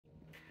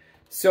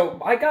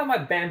So I got my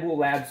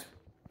BambuLabs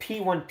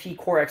P1P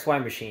Core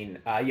XY machine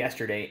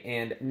yesterday,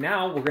 and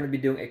now we're going to be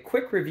doing a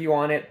quick review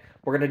on it.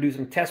 We're going to do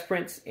some test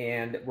prints,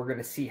 and we're going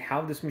to see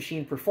how this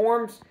machine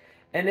performs,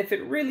 and if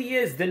it really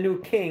is the new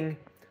king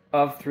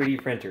of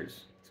 3D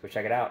printers. So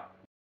check it out.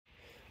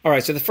 All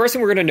right, so the first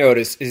thing we're going to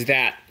notice is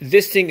that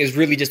this thing is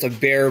really just a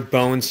bare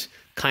bones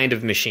kind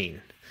of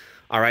machine.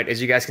 All right,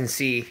 as you guys can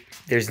see,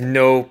 there's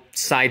no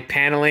side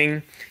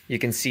paneling. You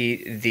can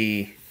see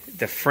the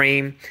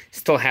frame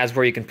still has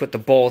where you can put the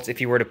bolts if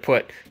you were to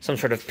put some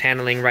sort of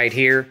paneling right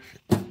here.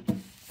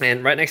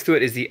 And right next to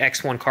it is the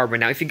X1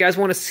 carbon. Now, if you guys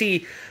want to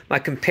see my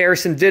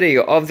comparison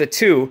video of the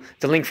two,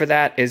 the link for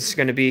that is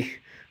going to be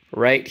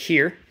right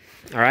here.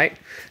 All right.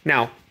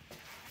 Now,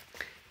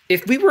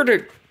 if we were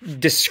to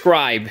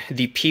describe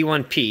the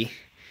P1P,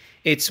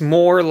 it's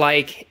more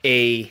like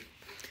a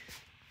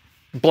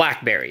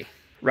BlackBerry,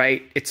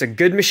 right? It's a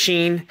good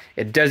machine.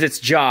 It does its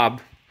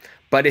job,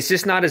 but it's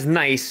just not as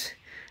nice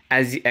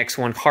as the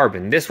X1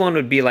 Carbon. This one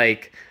would be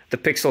like the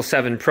Pixel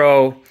 7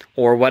 Pro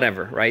or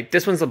whatever, right?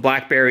 This one's a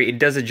BlackBerry. It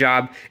does a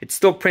job. It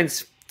still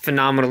prints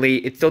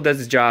phenomenally. It still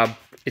does its job.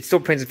 It still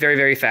prints very,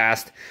 very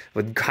fast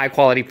with high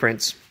quality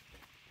prints,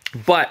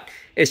 but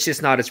it's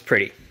just not as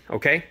pretty,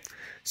 okay?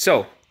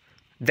 So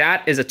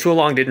that is a too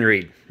long didn't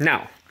read.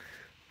 Now,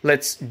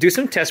 let's do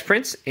some test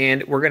prints,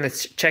 and we're gonna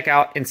check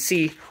out and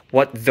see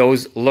what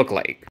those look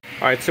like.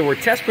 All right, so we're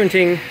test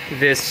printing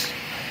this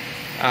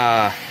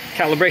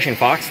calibration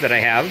box that I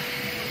have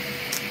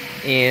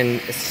in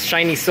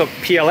shiny silk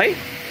PLA,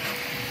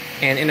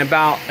 and in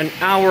about an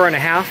hour and a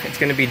half it's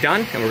going to be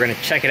done, and we're going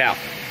to check it out.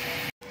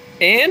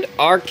 And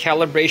our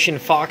calibration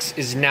fox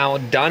is now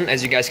done.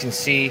 As you guys can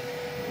see,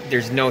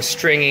 there's no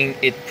stringing.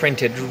 It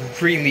printed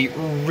really,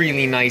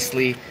 really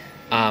nicely.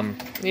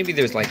 Maybe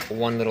there's like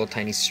one little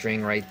tiny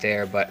string right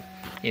there, but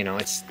you know,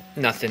 it's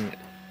nothing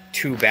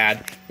too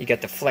bad. You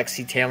got the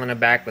flexi tail in the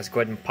back. Let's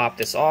go ahead and pop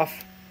this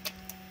off.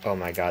 Oh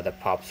my god,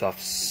 that pops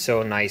off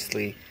so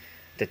nicely.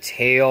 The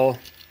tail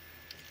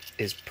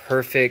is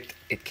perfect.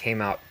 It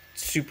came out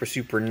super,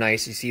 super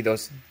nice. You see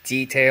those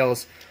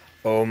details?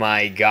 Oh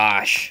my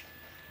gosh.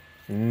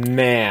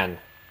 Man,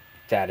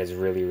 that is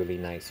really, really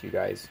nice, you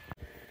guys.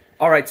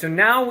 Alright, so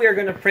now we are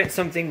going to print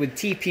something with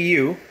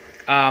TPU.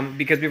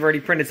 Because we've already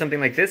printed something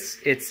like this.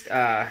 It's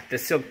the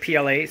silk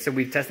PLA, so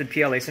we've tested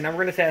PLA. So now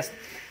we're going to test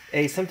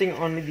something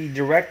on the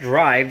direct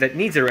drive that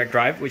needs a direct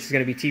drive, which is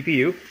going to be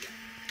TPU.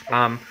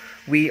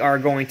 We are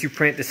going to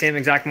print the same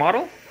exact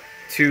model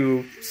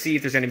to see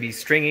if there's going to be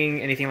stringing,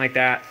 anything like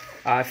that,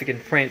 if it can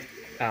print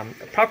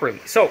properly.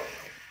 So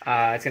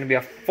it's going to be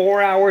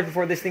 4 hours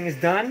before this thing is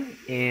done,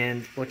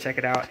 and we'll check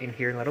it out in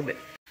here in a little bit.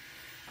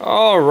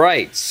 All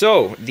right,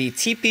 so the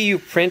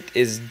TPU print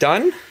is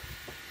done.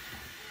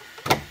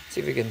 Let's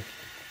see if we can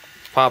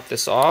pop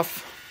this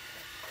off.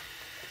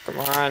 Come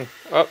on.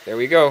 Oh, there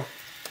we go.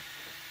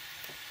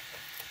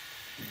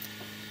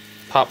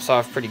 Pops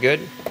off pretty good.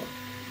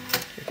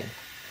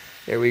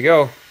 There we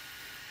go.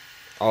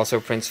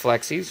 Also prints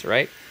flexis,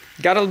 right?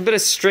 Got a little bit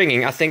of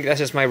stringing. I think that's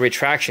just my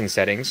retraction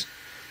settings.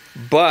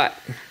 But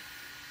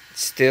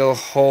still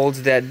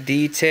holds that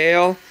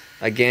detail.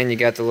 Again, you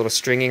got the little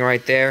stringing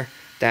right there.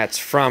 That's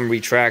from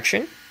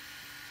retraction.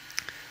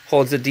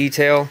 Holds the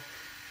detail.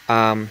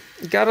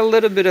 Got a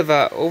little bit of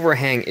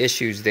overhang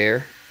issues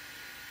there.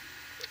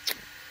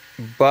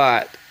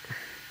 But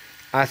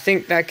I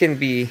think that can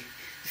be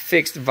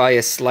fixed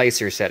via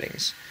slicer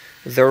settings.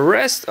 The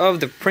rest of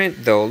the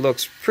print, though,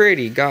 looks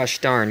pretty gosh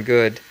darn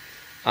good.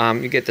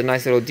 You get the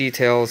nice little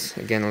details.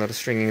 Again, a little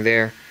stringing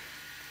there.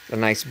 A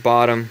nice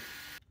bottom.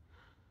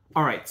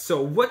 Alright,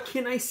 so what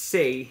can I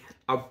say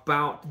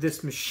about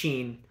this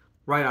machine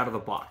right out of the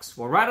box?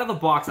 Well, right out of the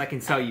box, I can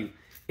tell you,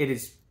 it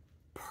is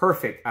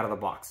perfect out of the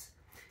box.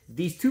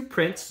 These two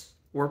prints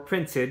were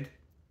printed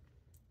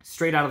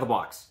straight out of the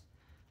box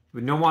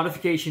with no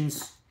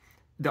modifications.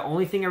 The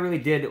only thing I really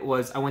did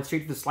was I went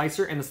straight to the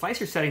slicer, and the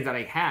slicer settings that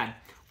I had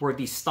were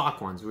these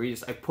stock ones where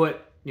I put,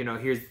 you know,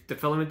 here's the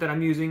filament that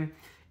I'm using,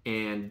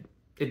 and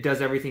it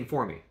does everything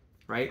for me,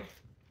 right?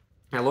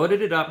 I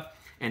loaded it up,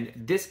 and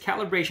this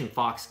calibration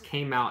fox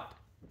came out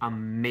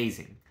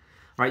amazing.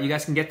 All right, you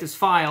guys can get this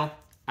file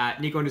at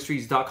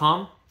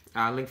nicoindustries.com.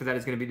 Link for that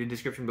is going to be in the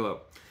description below.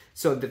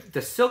 So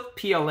the silk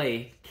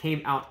PLA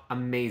came out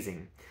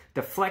amazing.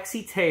 The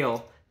flexi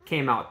tail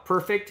came out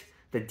perfect.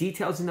 The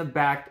details in the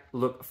back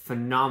look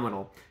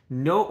phenomenal.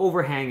 No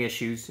overhang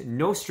issues,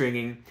 no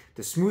stringing.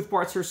 The smooth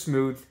parts are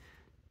smooth.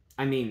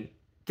 I mean,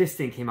 this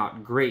thing came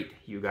out great,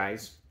 you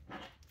guys.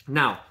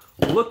 Now,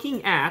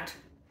 looking at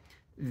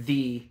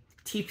the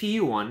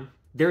TPU one,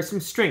 there's some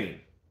stringing,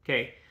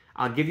 okay?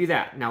 I'll give you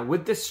that. Now,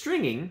 with the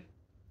stringing,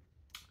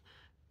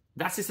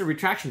 that's just a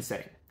retraction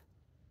setting,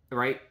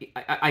 right?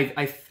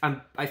 I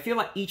feel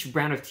like each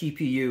brand of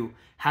TPU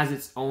has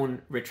its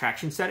own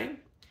retraction setting.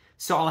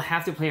 So I'll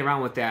have to play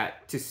around with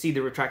that to see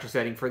the retraction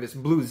setting for this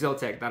blue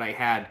Ziltech that I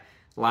had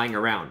lying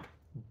around.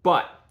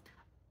 But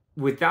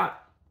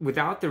without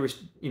the,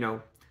 you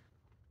know,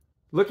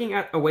 looking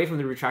at away from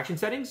the retraction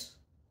settings,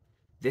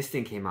 This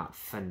thing came out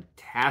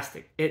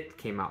fantastic. It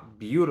came out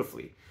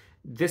beautifully.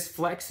 This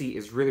flexi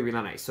is really,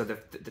 really nice. So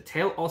the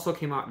tail also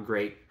came out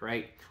great,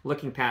 right?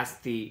 Looking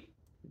past the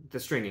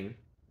stringing.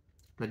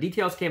 The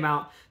details came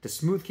out. The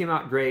smooth came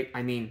out great.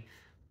 I mean,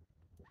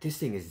 this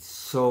thing is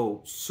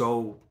so,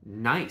 so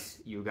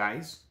nice, you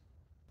guys.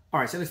 All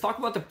right, so let's talk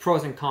about the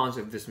pros and cons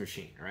of this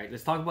machine, all right?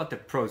 Let's talk about the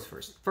pros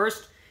first.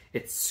 First,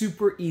 it's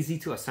super easy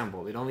to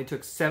assemble. It only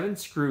took 7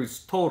 screws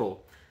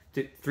total,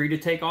 3 to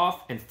take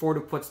off and 4 to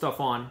put stuff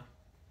on.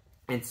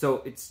 And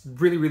so it's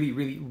really, really,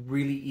 really,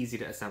 really easy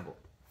to assemble.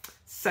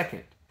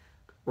 Second,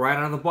 right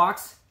out of the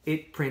box,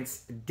 it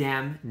prints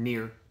damn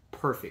near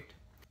perfect.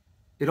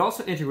 It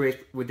also integrates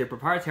with their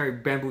proprietary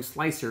bamboo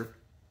slicer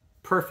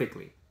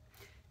perfectly.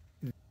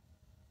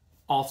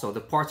 Also,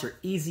 the parts are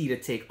easy to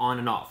take on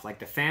and off. Like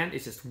the fan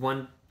is just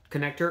one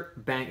connector,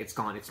 bang, it's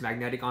gone. It's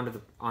magnetic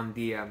on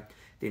the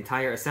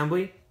entire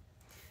assembly.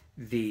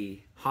 The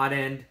hot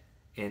end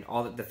and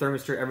all the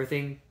thermistor,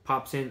 everything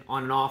pops in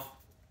on and off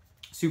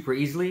super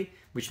easily,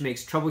 which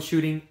makes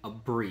troubleshooting a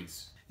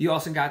breeze. You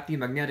also got the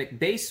magnetic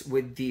base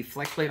with the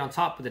flex plate on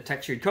top with the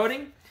textured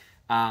coating.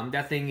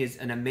 That thing is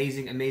an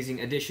amazing,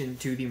 amazing addition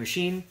to the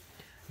machine.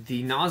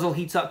 The nozzle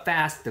heats up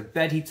fast, the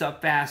bed heats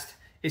up fast.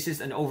 It's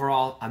just an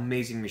overall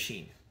amazing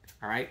machine,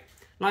 all right?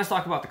 Now let's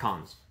talk about the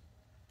cons.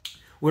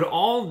 With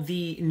all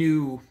the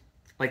new,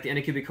 like the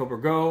Anycubic Cobra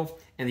Go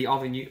and all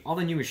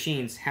the new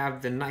machines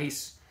have the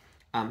nice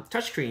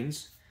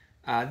touchscreens,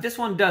 this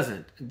one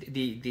doesn't.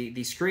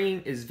 The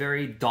screen is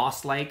very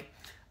DOS-like.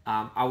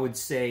 I would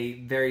say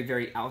very,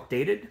 very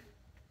outdated.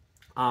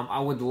 I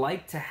would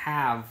like to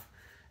have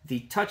the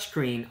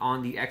touchscreen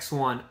on the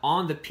X1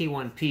 on the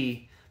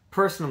P1P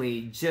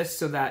personally, just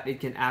so that it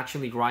can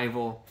actually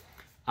rival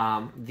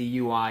the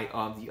UI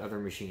of the other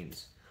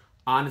machines.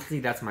 Honestly,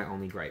 that's my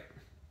only gripe.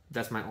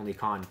 That's my only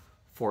con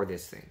for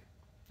this thing.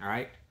 All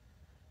right.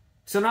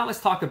 So now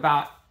let's talk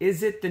about,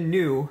 is it the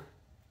new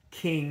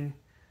king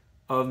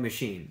of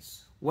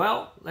machines?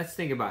 Well, let's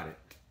think about it.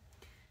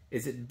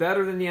 Is it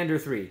better than the Ender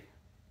 3?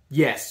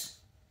 Yes,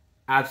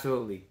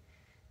 absolutely.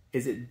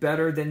 Is it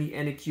better than the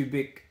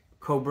Anycubic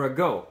Cobra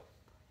Go?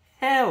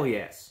 Hell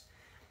yes.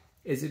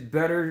 Is it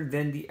better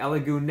than the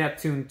Elegoo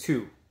Neptune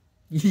 2?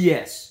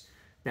 Yes.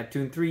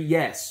 Neptune 3,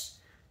 yes.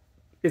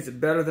 Is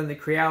it better than the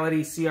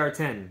Creality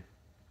CR10?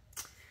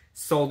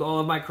 Sold all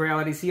of my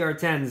Creality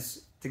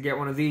CR10s to get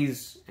one of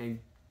these and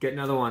get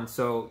another one,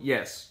 so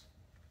yes.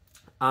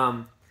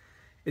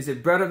 Is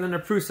it better than a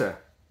Prusa?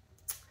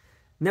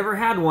 Never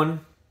had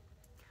one,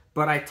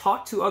 but I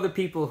talked to other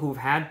people who've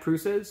had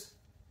Prusas,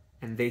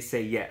 and they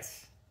say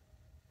yes.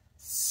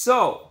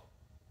 So,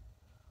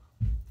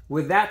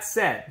 with that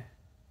said,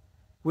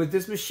 with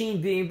this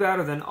machine being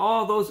better than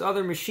all those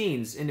other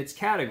machines in its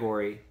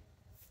category,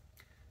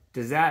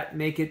 does that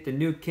make it the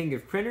new king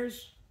of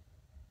printers?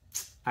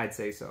 I'd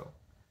say so.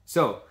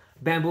 So,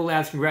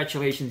 Bambulabs,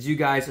 congratulations. You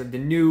guys are the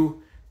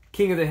new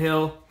king of the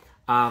hill.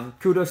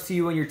 Kudos to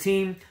you and your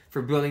team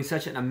for building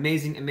such an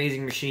amazing,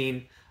 amazing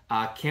machine.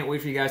 Can't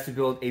wait for you guys to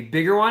build a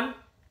bigger one.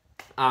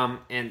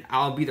 And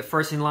I'll be the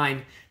first in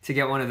line to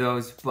get one of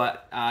those.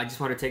 But I just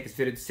want to take this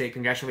video to say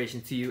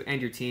congratulations to you and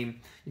your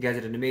team. You guys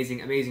did an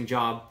amazing, amazing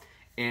job.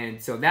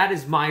 And so that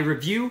is my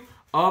review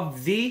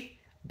of the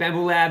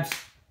BambuLabs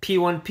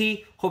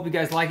P1P. Hope you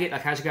guys like it. I'll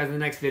catch you guys in the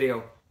next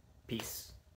video. Peace.